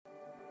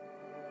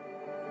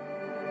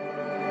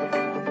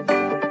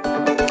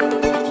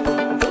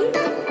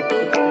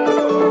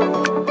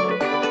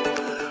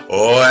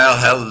Well,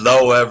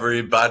 hello,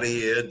 everybody.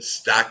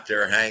 It's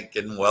Dr. Hank,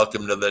 and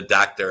welcome to the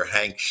Dr.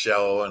 Hank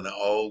Show. And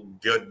oh,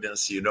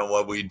 goodness, you know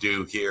what we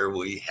do here?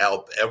 We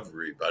help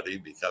everybody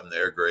become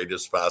their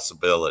greatest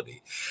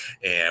possibility.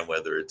 And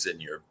whether it's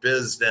in your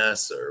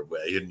business or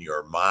in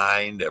your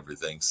mind,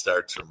 everything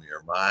starts from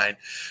your mind.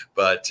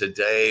 But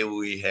today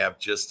we have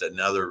just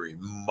another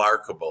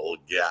remarkable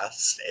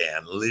guest,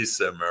 and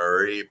Lisa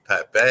Marie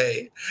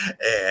Pepe.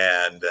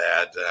 And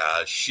that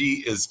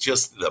she is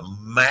just the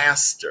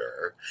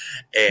master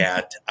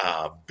at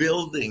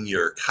building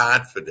your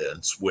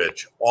confidence,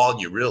 which all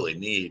you really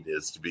need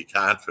is to be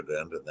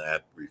confident, and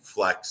that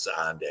reflects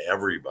onto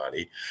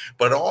everybody,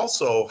 but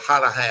also how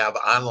to have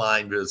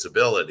online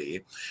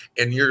visibility.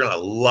 And you're going to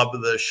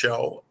love the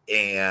show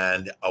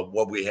and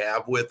what we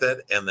have with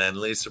it. And then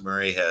Lisa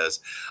Marie has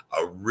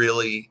a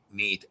really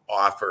neat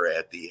offer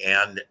at the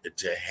end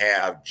to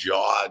have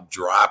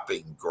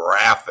jaw-dropping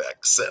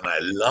graphics. And I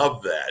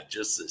love that,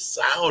 just the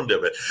sound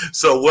of it.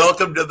 So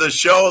welcome to the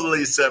show,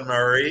 Lisa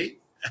Marie.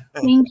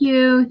 Thank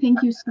you.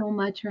 Thank you so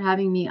much for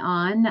having me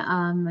on.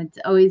 It's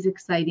always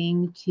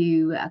exciting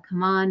to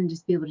come on and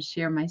just be able to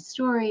share my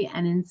story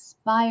and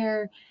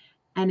inspire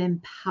and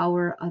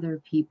empower other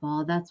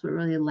people. That's what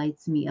really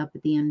lights me up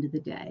at the end of the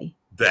day.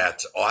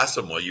 That's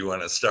awesome. Well, you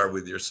want to start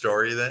with your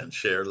story then?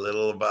 Share a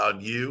little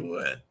about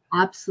you.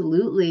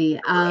 Absolutely.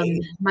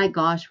 My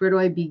gosh, where do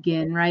I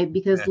begin, right?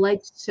 Because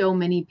like so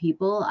many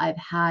people, I've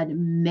had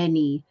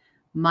many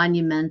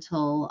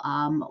monumental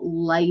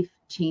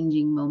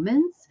life-changing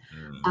moments.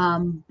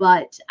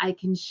 But I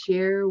can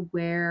share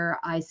where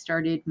I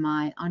started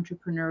my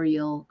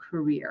entrepreneurial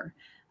career.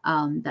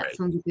 That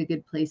sounds like a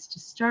good place to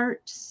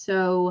start.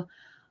 So,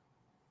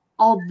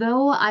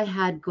 although I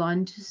had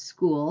gone to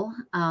school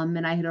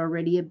and I had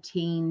already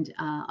obtained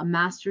a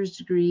master's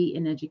degree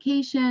in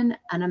education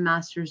and a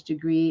master's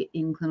degree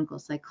in clinical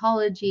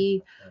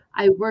psychology,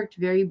 I worked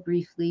very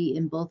briefly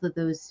in both of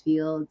those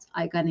fields.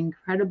 I got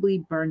incredibly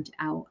burnt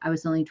out. I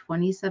was only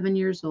 27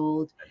 years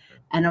old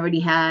and already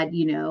had,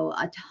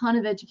 a ton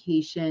of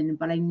education,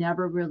 but I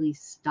never really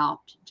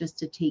stopped just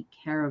to take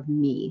care of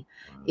me.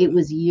 It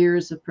was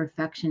years of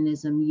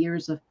perfectionism,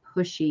 years of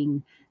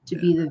pushing to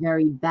be the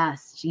very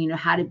best,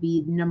 how to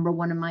be number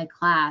one in my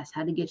class,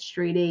 how to get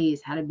straight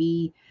A's, how to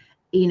be,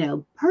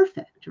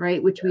 perfect,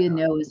 right? Which we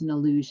know is an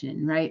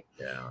illusion, right?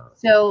 Yeah.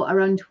 So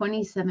around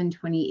 27,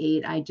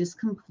 28, I just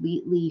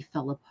completely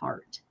fell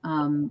apart.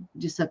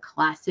 Just a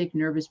classic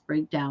nervous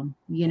breakdown,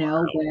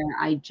 where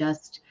I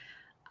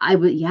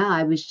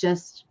was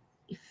just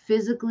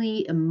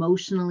physically,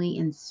 emotionally,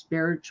 and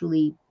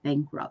spiritually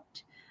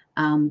bankrupt.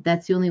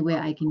 That's the only way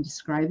I can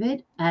describe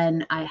it.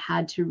 And I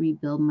had to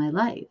rebuild my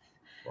life.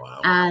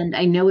 Wow. And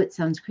I know it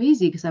sounds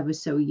crazy because I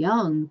was so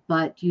young,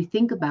 but you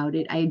think about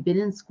it, I had been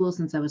in school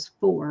since I was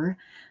 4.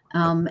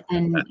 And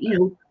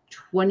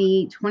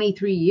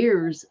 23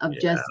 years of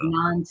just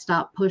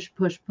nonstop push,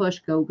 push, push,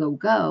 go, go,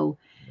 go.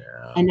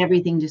 Yeah. And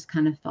everything just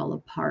kind of fell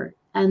apart.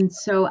 And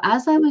so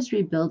as I was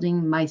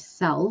rebuilding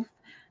myself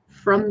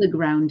from the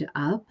ground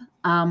up,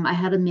 I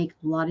had to make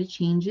a lot of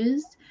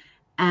changes.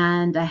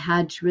 And I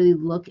had to really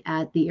look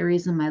at the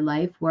areas of my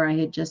life where I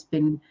had just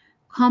been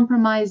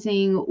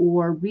compromising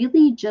or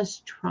really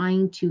just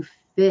trying to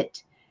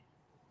fit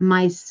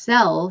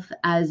myself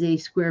as a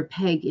square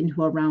peg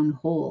into a round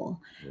hole.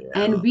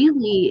 And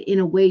really, in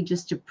a way,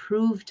 just to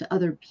prove to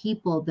other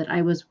people that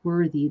I was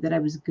worthy, that I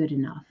was good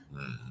enough.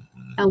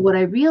 And what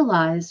I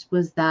realized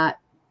was that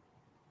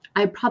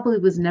I probably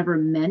was never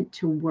meant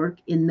to work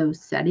in those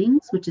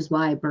settings, which is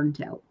why I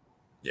burnt out.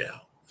 Yeah.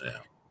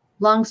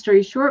 Long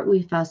story short,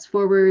 we fast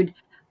forward.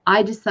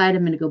 I decide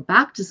I'm going to go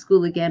back to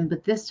school again,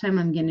 but this time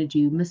I'm going to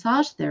do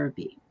massage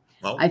therapy.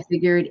 I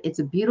figured it's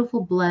a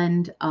beautiful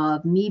blend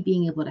of me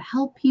being able to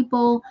help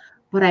people,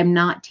 but I'm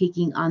not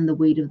taking on the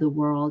weight of the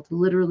world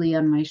literally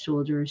on my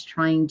shoulders,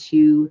 trying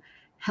to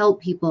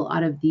help people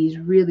out of these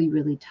really,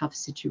 really tough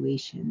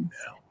situations.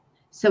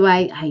 So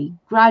I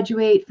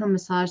graduate from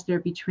massage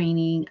therapy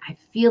training. I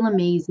feel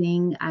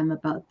amazing. I'm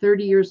about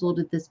 30 years old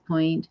at this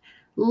point.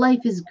 Life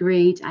is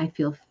great. I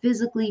feel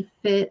physically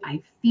fit.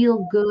 I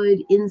feel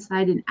good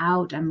inside and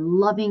out. I'm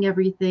loving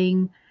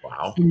everything.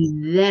 Wow.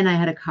 And then I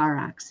had a car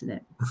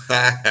accident.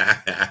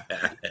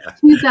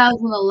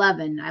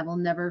 2011, I will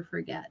never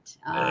forget.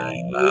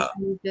 May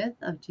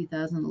 25th of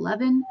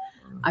 2011,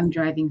 I'm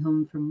driving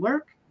home from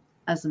work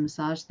as a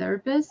massage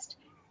therapist.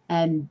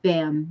 And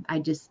bam, I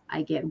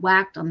get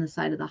whacked on the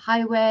side of the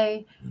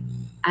highway.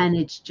 And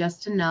it's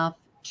just enough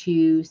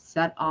to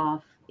set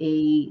off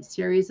a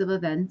series of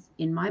events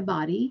in my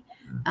body,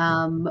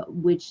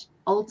 which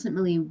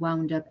ultimately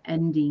wound up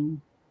ending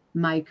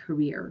my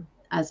career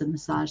as a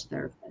massage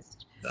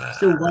therapist.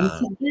 So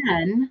once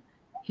again,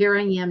 here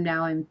I am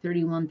now, I'm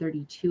 31,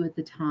 32 at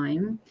the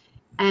time,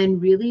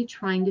 and really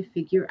trying to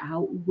figure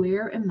out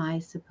where am I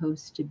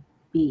supposed to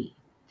be?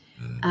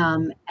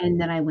 And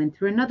then I went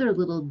through another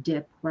little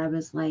dip where I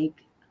was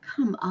like,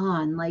 come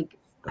on, like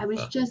I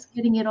was just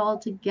getting it all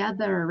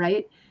together,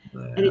 right?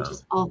 And it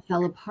just all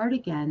fell apart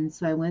again.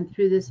 So I went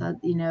through this,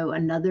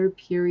 another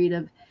period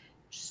of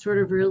sort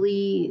of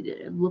really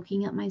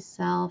looking at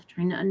myself,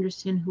 trying to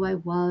understand who I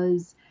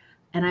was.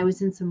 And I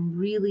was in some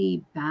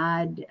really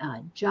bad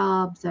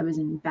jobs. I was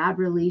in bad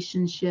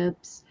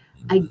relationships.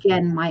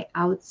 Again, my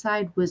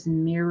outside was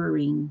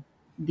mirroring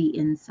the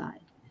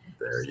inside.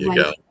 There So you I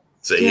go.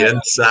 It's the still,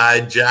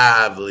 inside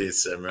job,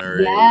 Lisa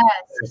Marie.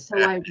 yes.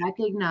 So I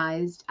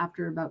recognized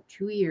after about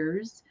 2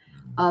 years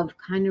of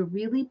kind of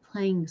really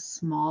playing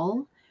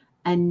small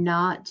and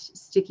not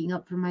sticking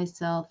up for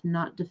myself,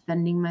 not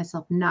defending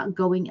myself, not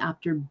going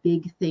after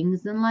big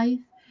things in life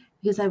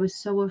because I was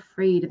so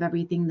afraid of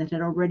everything that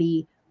had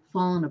already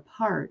fallen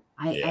apart.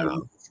 I Yeah,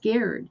 was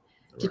scared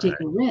to take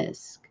right. a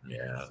risk.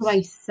 So Yes.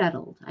 I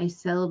settled. I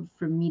settled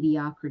for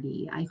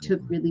mediocrity. I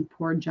took really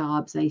poor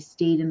jobs. I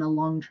stayed in a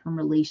long term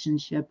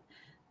relationship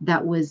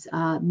that was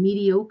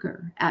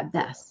mediocre at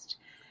best.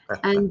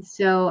 And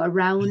so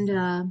around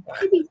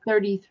maybe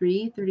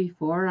 33,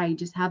 34, I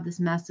just have this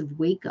massive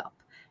wake up.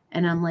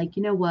 And I'm like,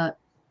 you know what?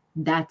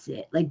 That's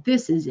it. Like,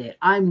 this is it.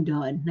 I'm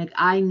done. Like,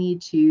 I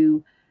need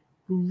to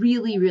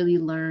really, really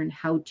learn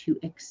how to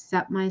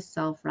accept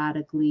myself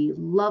radically,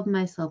 love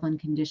myself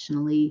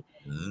unconditionally.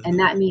 And Mhm.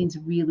 that means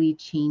really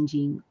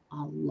changing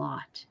a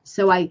lot.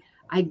 So I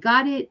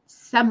got it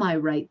semi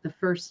right the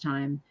first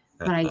time,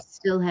 but I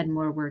still had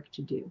more work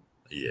to do.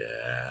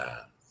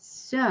 Yeah.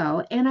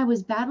 So, and I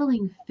was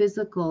battling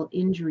physical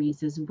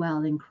injuries as well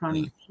and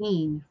chronic Mm,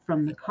 pain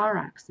from the car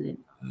accident.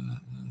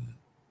 mhm.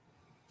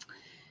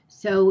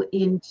 So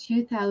in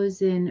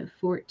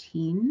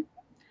 2014,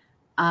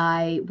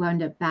 I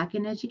wound up back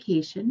in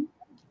education.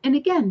 And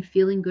again,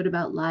 feeling good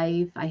about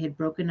life. I had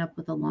broken up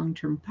with a long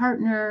term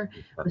partner,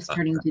 was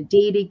starting to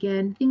date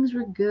again. Things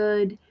were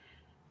good,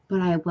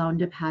 but I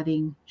wound up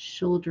having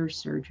shoulder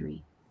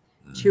surgery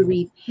to Mhm.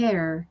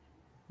 repair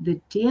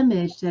the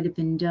damage that had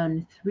been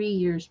done 3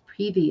 years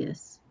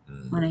previous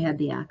when I Mhm. had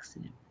the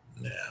accident.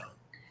 Yeah.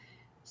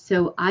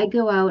 So I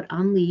go out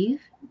on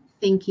leave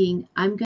thinking I'm